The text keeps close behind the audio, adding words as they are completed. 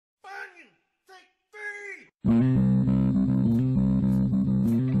Welcome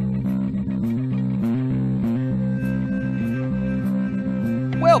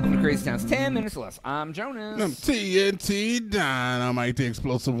to Crazy Town's 10 Minutes or Less. I'm Jonas. I'm TNT Dynamite, the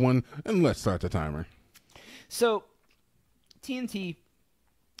explosive one, and let's start the timer. So, TNT,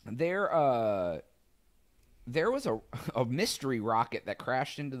 there was a mystery rocket that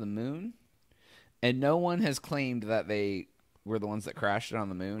crashed into the moon, and no one has claimed that they were the ones that crashed it on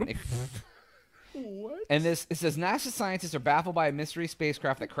the moon. What? And it says NASA scientists are baffled by a mystery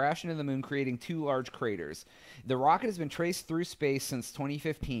spacecraft that crashed into the moon, creating 2 large craters. The rocket has been traced through space since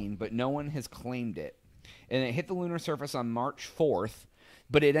 2015, but no one has claimed it. And it hit the lunar surface on March 4th,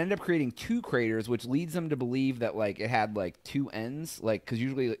 but it ended up creating 2 craters, which leads them to believe that it had 2 ends, because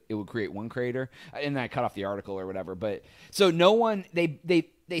usually it would create 1 crater. And then I cut off the article or whatever. But so no one they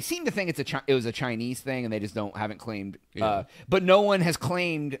seem to think it was a Chinese thing, and they just haven't claimed. Yeah. But no one has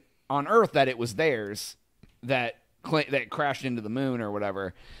claimed on Earth that it was theirs that crashed into the moon or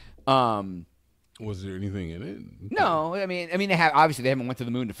whatever. Was there anything in it? No, I mean they haven't went to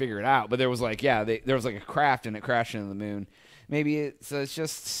the moon to figure it out, but there was there was a craft and it crashed into the moon. Maybe it's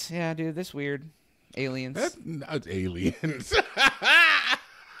just dude, this weird aliens. That's not aliens.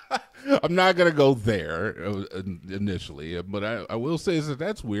 I'm not gonna go there initially, but I will say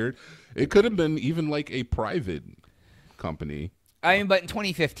that's weird. It could have been even a private company. I mean, but in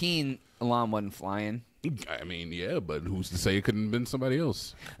 2015, Elon wasn't flying. I mean, yeah, but who's to say it couldn't have been somebody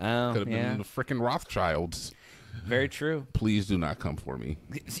else? Oh, could have been the freaking Rothschilds. Very true. Please do not come for me.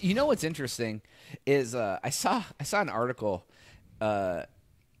 You know what's interesting is I saw an article the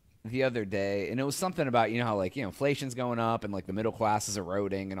other day, and it was something about how inflation's going up and the middle class is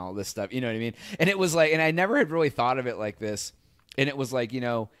eroding and all this stuff. You know what I mean? And it was and I never had really thought of it like this. And it was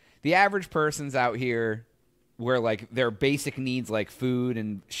the average person's out here, where their basic needs like food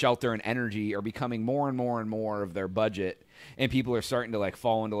and shelter and energy are becoming more and more and more of their budget, and people are starting to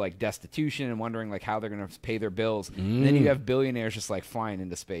fall into destitution and wondering how they're going to pay their bills. And then you have billionaires just flying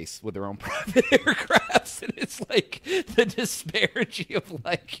into space with their own private aircrafts, and it's the disparity of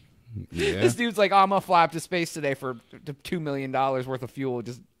this dude's I'm gonna fly up to space today for $2 million worth of fuel.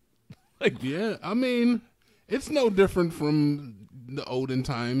 Just yeah, I mean, it's no different from the olden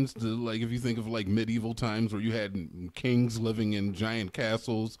times, if you think of medieval times where you had kings living in giant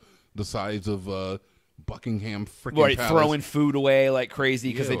castles the size of Buckingham freaking Palace, throwing food away like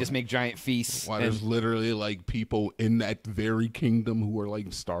crazy because they just make giant feasts. While there's literally people in that very kingdom who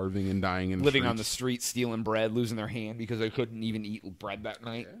are starving and dying and living on the streets, stealing bread, losing their hand because they couldn't even eat bread that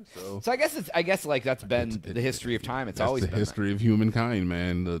night. Yeah, so I guess that's been the history of time. It's always been the history of humankind,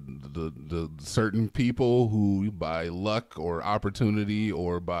 man. The certain people who by luck or opportunity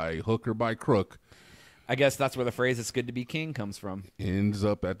or by hook or by crook, I guess that's where the phrase "it's good to be king" comes from. Ends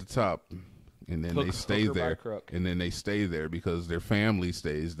up at the top. And then they stay there. And then they stay there because their family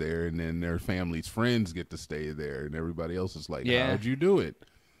stays there. And then their family's friends get to stay there. And everybody else is how'd you do it?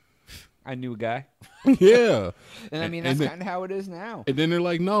 I knew a guy. Yeah. And I mean, that's kind of how it is now. And then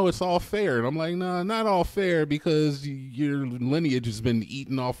they're no, it's all fair. And I'm no, not all fair because your lineage has been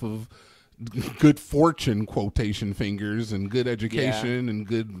eaten off of good fortune, quotation fingers, and good education and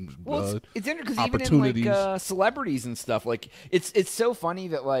good it's interesting because even in celebrities and stuff, it's so funny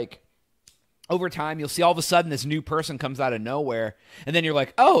that over time, you'll see all of a sudden this new person comes out of nowhere, and then you're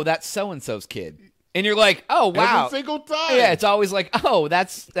oh, that's so-and-so's kid. And you're oh, wow. Every single time. Yeah, it's always oh,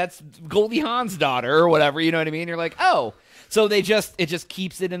 that's Goldie Hawn's daughter or whatever, you know what I mean? You're oh. So it just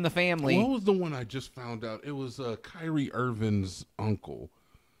keeps it in the family. What was the one I just found out? It was Kyrie Irving's uncle.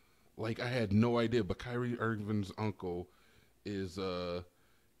 I had no idea, but Kyrie Irving's uncle is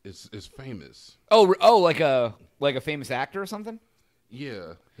famous. Oh, like a famous actor or something?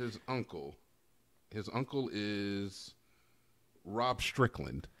 Yeah, his uncle. His uncle is Rob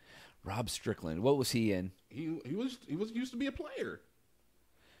Strickland. Rob Strickland. What was he in? He was used to be a player.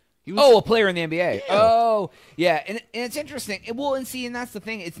 A player in the NBA. Yeah. Oh, yeah, and it's interesting. Well, and that's the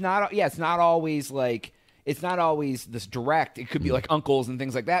thing. It's not always this direct. It could be uncles and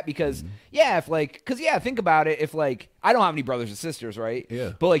things like that because think about it. If I don't have any brothers and sisters, right?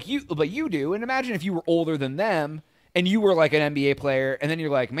 Yeah. But you do. And imagine if you were older than them. And you were an NBA player, and then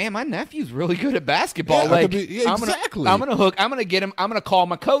you're man, my nephew's really good at basketball. Exactly. I'm gonna get him. I'm gonna call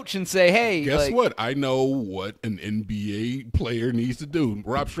my coach and say, hey, guess what? I know what an NBA player needs to do.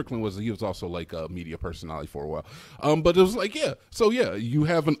 Rob Strickland was also a media personality for a while. But it was So you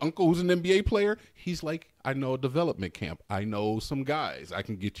have an uncle who's an NBA player. He's I know a development camp. I know some guys. I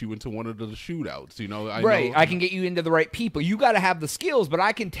can get you into one of the shootouts. I can get you into the right people. You got to have the skills, but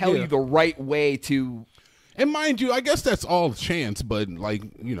I can tell you the right way to. And mind you, I guess that's all chance, but like,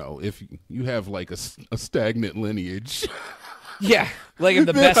 if you have like a stagnant lineage. Yeah, like if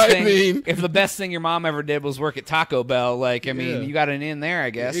the best I thing, if the best thing your mom ever did was work at Taco Bell, like I mean, you got an in there,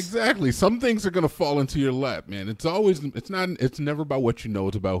 I guess. Exactly. Some things are gonna fall into your lap, man. It's never about what you know.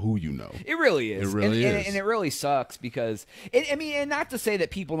 It's about who you know. It really is. It really is, and it really sucks because and not to say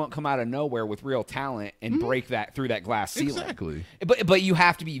that people don't come out of nowhere with real talent and break that through that glass ceiling. Exactly. But you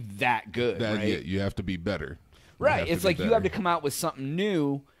have to be that good, right? Yeah, you have to be better. Right. It's like you have to come out with something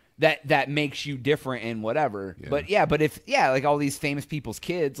new that makes you different and whatever. Yeah. But if like all these famous people's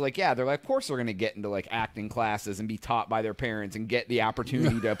kids, like they're like, of course they're gonna get into like acting classes and be taught by their parents and get the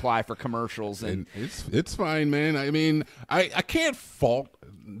opportunity to apply for commercials and it's fine, man. I mean, I can't fault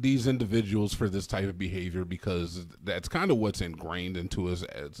these individuals for this type of behavior because that's kind of what's ingrained into us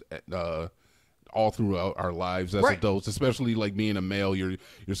as all throughout our lives as adults, especially like being a male. You're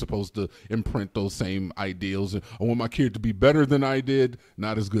supposed to imprint those same ideals. I want my kid to be better than I did,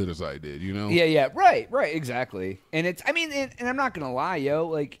 not as good as I did, Yeah, right, exactly. And it's, I mean, and I'm not gonna lie,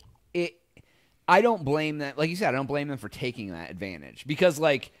 like I don't blame them. Like you said, I don't blame them for taking that advantage because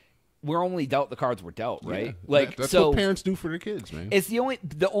like we're only dealt the cards we're dealt, right? Yeah, like that's so what parents do for their kids, man. It's the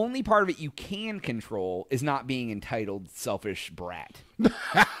only part of it you can control is not being entitled, selfish brat.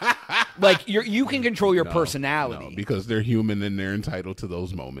 Like you can control your personality. No, because they're human and they're entitled to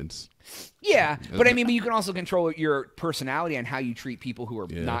those moments. Yeah, but I mean, but you can also control your personality and how you treat people who are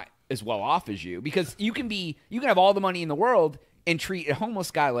not as well off as you. Because you can have all the money in the world and treat a homeless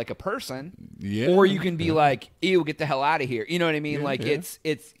guy like a person. Yeah. Or you can be like, ew, get the hell out of here. You know what I mean?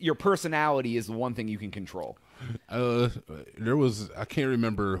 It's your personality is the one thing you can control. There was, I can't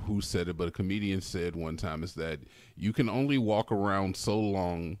remember who said it, but a comedian said one time is that you can only walk around so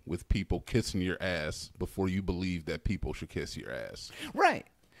long with people kissing your ass before you believe that people should kiss your ass. Right.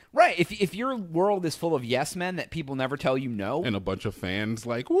 If your world is full of yes men that people never tell you no. And a bunch of fans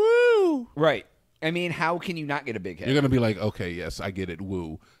like, woo. Right. I mean, how can you not get a big head? You're going to be like, okay, yes, I get it,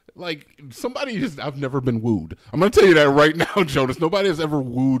 woo. Like, I've never been wooed. I'm going to tell you that right now, Jonas. Nobody has ever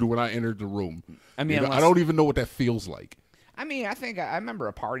wooed when I entered the room. I mean, I don't even know what that feels like. I mean, I think I remember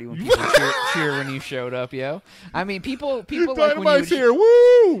a party when people cheer when you showed up, yo. I mean, people like when Dynamite's here,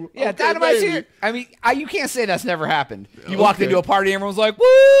 woo! Yeah, okay, Dynamite's baby. here. I mean, you can't say that's never happened. You walked into a party, and everyone's like,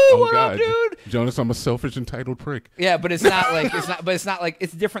 "Woo! What up, dude?" Jonas, I'm a selfish, entitled prick. Yeah, but it's not like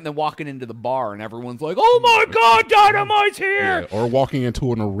it's different than walking into the bar and everyone's like, "Oh my God, Dynamite's here!" Yeah, or walking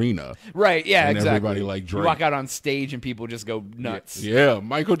into an arena, right? Yeah, and exactly. Everybody like Drake. You walk out on stage and people just go nuts. Yeah,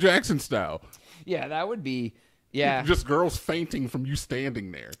 Michael Jackson style. Yeah, that would be. Yeah, just girls fainting from you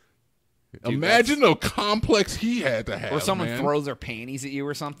standing there. Dude, imagine the complex he had to have. Or someone throws their panties at you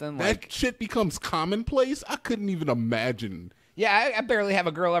or something. That shit becomes commonplace. I couldn't even imagine. Yeah, I barely have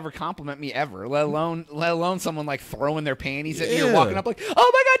a girl ever compliment me ever, let alone someone like throwing their panties at me or walking up like,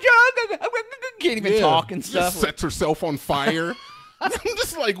 "Oh my God, John!" Can't even talk and stuff. Just sets herself on fire. I'm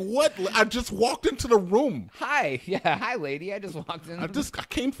just like, what? I just walked into the room. Hi, lady. I just walked in. I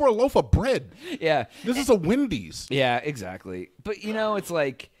came for a loaf of bread. Yeah, this is a Wendy's. Yeah, exactly. But it's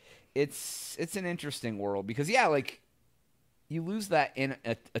like, it's an interesting world because like, you lose that in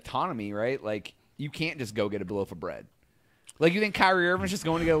autonomy, right? Like, you can't just go get a loaf of bread. Like, you think Kyrie Irving's just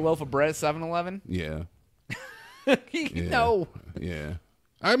going to get a loaf of bread at 7-Eleven? Yeah. No. Yeah.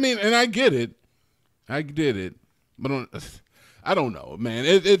 I mean, and I get it. I did it, but I don't know, man.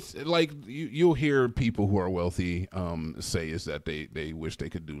 It's like you'll hear people who are wealthy say is that they wish they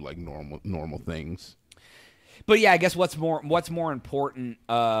could do like normal things. But yeah, I guess what's more important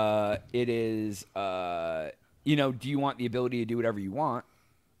it is do you want the ability to do whatever you want?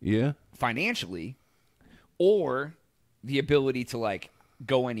 Yeah. Financially, or the ability to like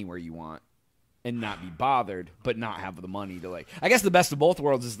go anywhere you want and not be bothered, but not have the money to like. I guess the best of both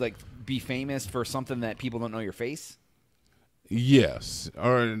worlds is like be famous for something that people don't know your face. Yes,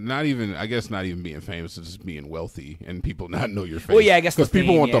 or not even. I guess not even being famous, it's just being wealthy and people not know your face. Well, yeah, I guess because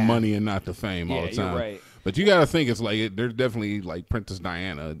people want the money and not the fame all the time. You're right. But you got to think it's like there's definitely like Princess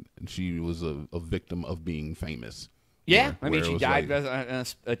Diana. She was a victim of being famous. Yeah, I mean she died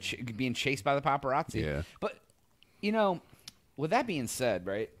being chased by the paparazzi. Yeah, but with that being said,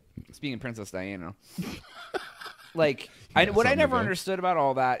 right? Speaking of Princess Diana. Like, what I never understood about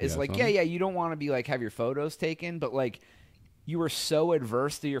all that is like, you don't want to be like have your photos taken, but like you were so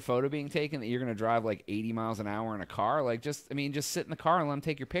adverse to your photo being taken that you're going to drive like 80 miles an hour in a car. Like, just sit in the car and let them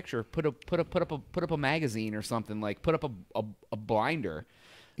take your picture. Put up a magazine or something. Like, put up a blinder.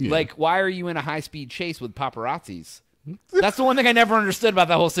 Yeah. Like, why are you in a high speed chase with paparazzis? That's the one thing I never understood about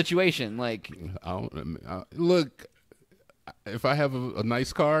that whole situation. Like, look. if I have a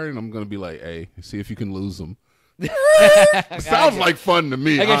nice car, and I'm gonna be like, hey, see if you can lose them. Sounds like fun to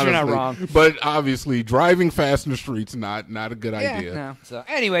me. I guess honestly. you're not wrong. But obviously, driving fast in the streets not a good Yeah, idea. no. So,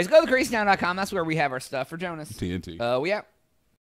 anyways, go to crazytown.com. That's where we have our stuff. For Jonas, TNT. We out.